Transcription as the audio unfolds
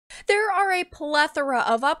There are a plethora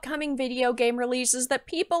of upcoming video game releases that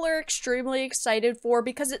people are extremely excited for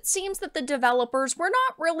because it seems that the developers were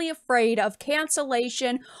not really afraid of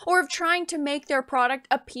cancellation or of trying to make their product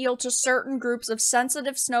appeal to certain groups of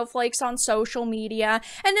sensitive snowflakes on social media.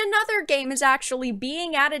 And another game is actually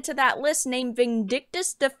being added to that list named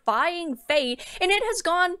Vindictus Defying Fate, and it has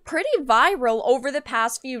gone pretty viral over the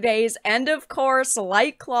past few days. And of course,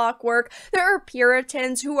 like clockwork, there are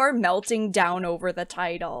Puritans who are melting down over the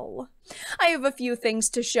title. I have a few things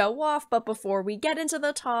to show off, but before we get into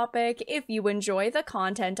the topic, if you enjoy the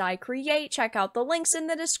content I create, check out the links in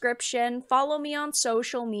the description, follow me on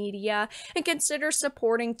social media, and consider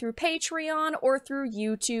supporting through Patreon or through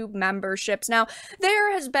YouTube memberships. Now,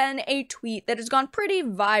 there has been a tweet that has gone pretty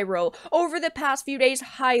viral over the past few days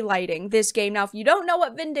highlighting this game. Now, if you don't know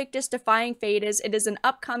what Vindictus Defying Fate is, it is an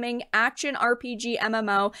upcoming action RPG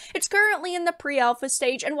MMO. It's currently in the pre-alpha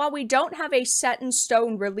stage, and while we don't have a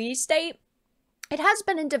set-in-stone release date, it has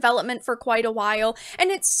been in development for quite a while,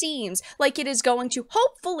 and it seems like it is going to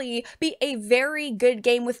hopefully be a very good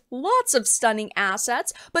game with lots of stunning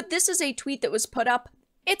assets. But this is a tweet that was put up.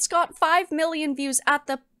 It's got 5 million views at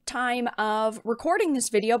the time of recording this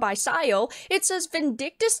video by Sile. It says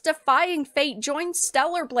Vindictus Defying Fate joins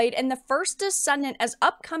Stellar Blade and the First Descendant as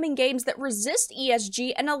upcoming games that resist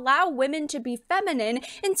ESG and allow women to be feminine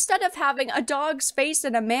instead of having a dog's face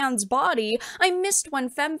in a man's body. I missed when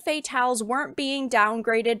femme fatales weren't being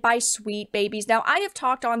downgraded by sweet babies. Now, I have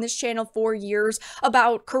talked on this channel for years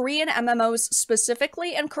about Korean MMOs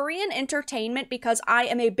specifically and Korean entertainment because I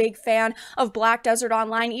am a big fan of Black Desert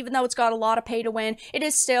Online. Even though it's got a lot of pay to win, it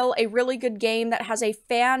is still a really good game that has a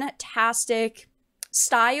fantastic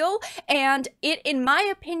style, and it, in my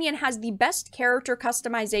opinion, has the best character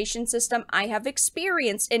customization system I have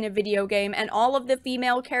experienced in a video game, and all of the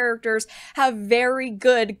female characters have very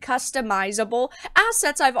good customizable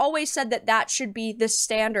assets. I've always said that that should be the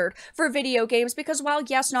standard for video games because while,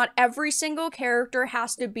 yes, not every single character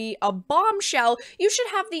has to be a bombshell, you should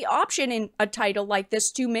have the option in a title like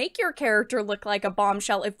this to make your character look like a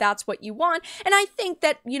bombshell if that's what you want. And I think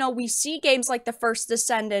that, you know, we see games like The First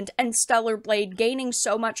Descendant and Stellar Blade gaining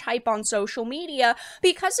so much hype on social media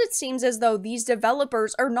because it seems as though these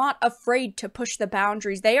developers are not afraid to push the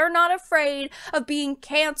boundaries. They are not afraid of being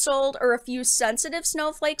canceled or a few sensitive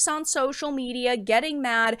snowflakes on social media getting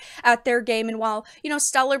mad at their game. And while, you know,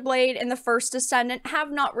 Stellar Blade and The First Descendant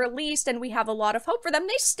have not released and we have a lot of hope for them,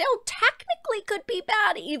 they still technically could be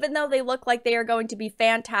bad, even though they look like they are going to be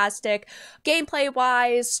fantastic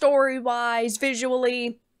gameplay-wise, story-wise,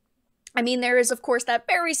 visually. I mean, there is, of course, that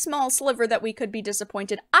very small sliver that we could be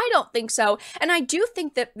disappointed. I don't think so, and I do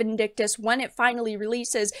think that Vindictus, when it finally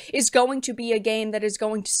releases, is going to be a game that is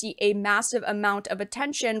going to see a massive amount of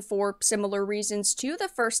attention for similar reasons to The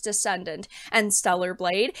First Descendant and Stellar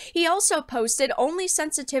Blade. He also posted, only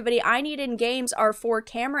sensitivity I need in games are for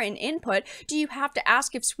camera and input. Do you have to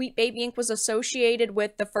ask if Sweet Baby Ink was associated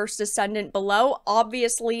with The First Descendant below?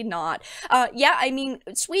 Obviously not. Yeah, I mean,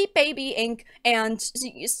 Sweet Baby Ink and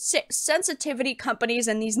sensitivity companies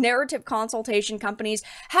and these narrative consultation companies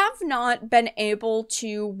have not been able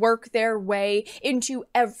to work their way into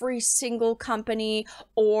every single company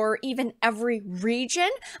or even every region.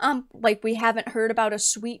 Like we haven't heard about a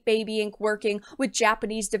Sweet Baby Inc. working with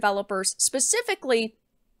Japanese developers specifically,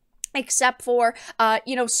 except for,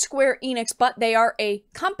 you know, Square Enix, but they are a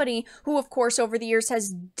company who, of course, over the years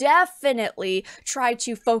has definitely tried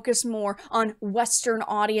to focus more on Western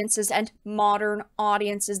audiences and modern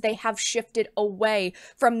audiences. They have shifted away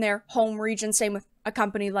from their home region, same with a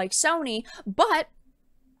company like Sony, but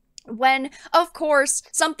when, of course,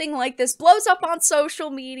 something like this blows up on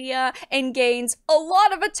social media and gains a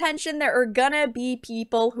lot of attention, there are gonna be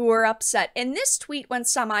people who are upset. And this tweet went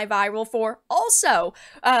semi-viral for also,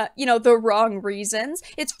 you know, the wrong reasons.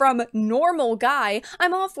 It's from Normal Guy.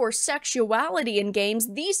 I'm all for sexuality in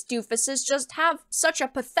games. These doofuses just have such a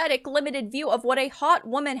pathetic, limited view of what a hot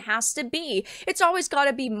woman has to be. It's always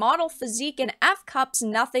gotta be model physique and F-cups,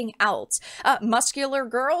 nothing else. Muscular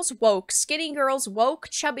girls, woke. Skinny girls, woke.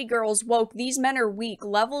 Chubby girls, woke. These men are weak.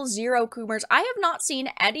 Level 0 coomers. I have not seen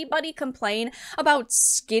anybody complain about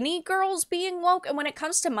skinny girls being woke, and when it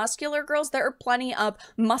comes to muscular girls, there are plenty of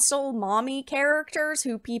muscle mommy characters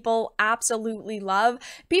who people absolutely love.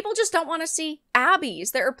 People just don't want to see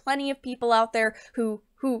Abbies. There are plenty of people out there who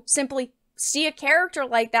simply see a character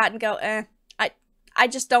like that and go, I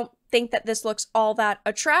just don't think that this looks all that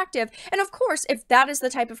attractive. And of course, if that is the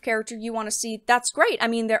type of character you want to see, that's great. I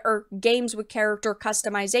mean, there are games with character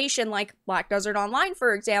customization, like Black Desert Online,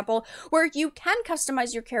 for example, where you can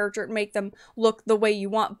customize your character and make them look the way you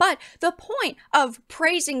want. But the point of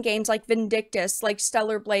praising games like Vindictus, like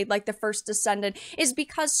Stellar Blade, like The First Descendant, is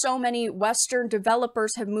because so many Western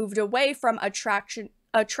developers have moved away from attractive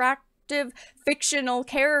fictional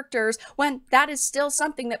characters when that is still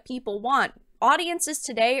something that people want. Audiences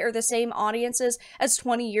today are the same audiences as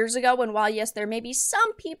 20 years ago, and while yes, there may be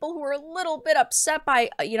some people who are a little bit upset by,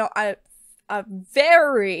 you know, a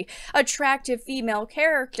very attractive female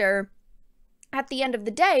character, at the end of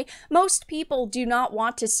the day, most people do not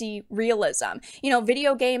want to see realism. You know,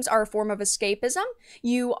 video games are a form of escapism.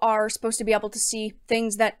 You are supposed to be able to see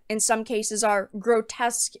things that in some cases are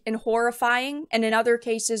grotesque and horrifying, and in other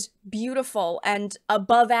cases beautiful and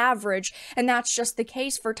above average. And that's just the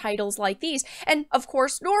case for titles like these. And of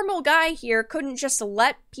course, Normal Guy here couldn't just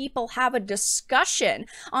let people have a discussion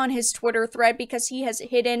on his Twitter thread because he has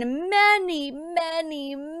hidden many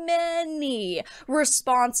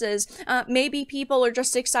responses. Maybe people are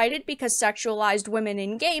just excited because sexualized women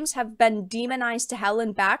in games have been demonized to hell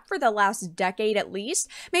and back for the last decade at least.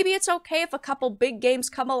 Maybe it's okay if a couple big games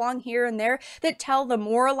come along here and there that tell the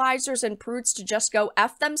moralizers and prudes to just go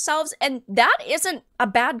F themselves, and that isn't a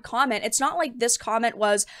bad comment. It's not like this comment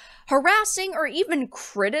was harassing or even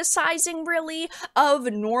criticizing really of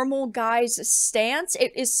Normal Guy's stance.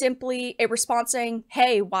 It is simply a response saying,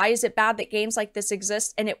 hey, why is it bad that games like this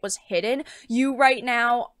exist and it was hidden? You right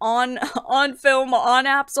now on film, on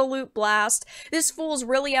absolute blast. This fool's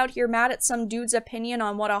really out here mad at some dude's opinion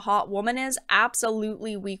on what a hot woman is.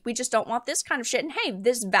 Absolutely weak. We just don't want this kind of shit. And hey,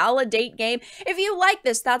 this validate game, if you like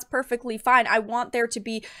this, that's perfectly fine. I want there to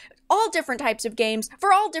be all different types of games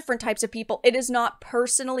for all different types of people. It is not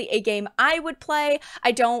personally a game I would play.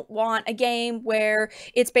 I don't want a game where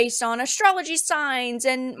it's based on astrology signs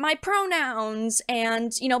and my pronouns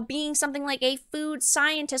and, you know, being something like a food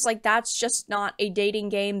scientist. Like, that's just not a dating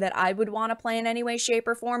game that I would want to play in any way, shape,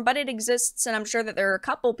 or form, but it exists, and I'm sure that there are a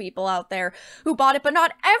couple people out there who bought it, but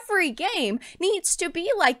not every game needs to be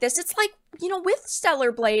like this. It's like, you know, with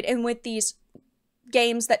Stellar Blade and with these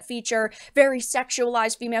games that feature very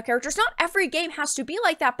sexualized female characters, not every game has to be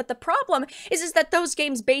like that, but the problem is that those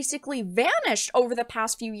games basically vanished over the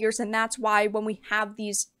past few years, and that's why when we have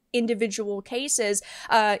these individual cases,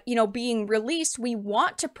 you know, being released, we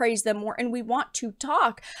want to praise them more and we want to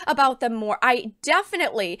talk about them more. I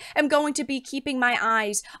definitely am going to be keeping my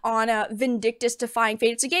eyes on Vindictus Defying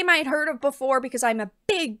Fate. It's a game I had heard of before because I'm a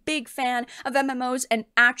big fan of MMOs and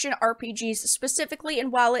action RPGs specifically,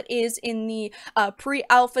 and while it is in the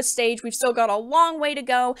pre-alpha stage, we've still got a long way to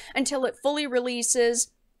go until it fully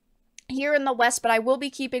releases here in the West, but I will be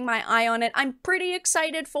keeping my eye on it. I'm pretty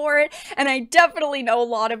excited for it, and I definitely know a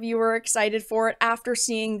lot of you are excited for it after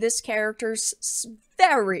seeing this character's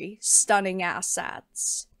very stunning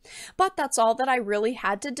assets. But that's all that I really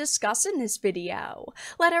had to discuss in this video.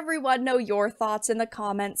 Let everyone know your thoughts in the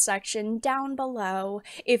comment section down below.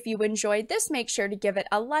 If you enjoyed this, make sure to give it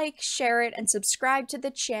a like, share it, and subscribe to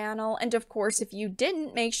the channel. And of course, if you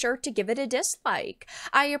didn't, make sure to give it a dislike.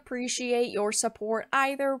 I appreciate your support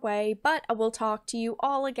either way, but I will talk to you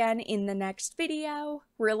all again in the next video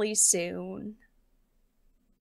really soon.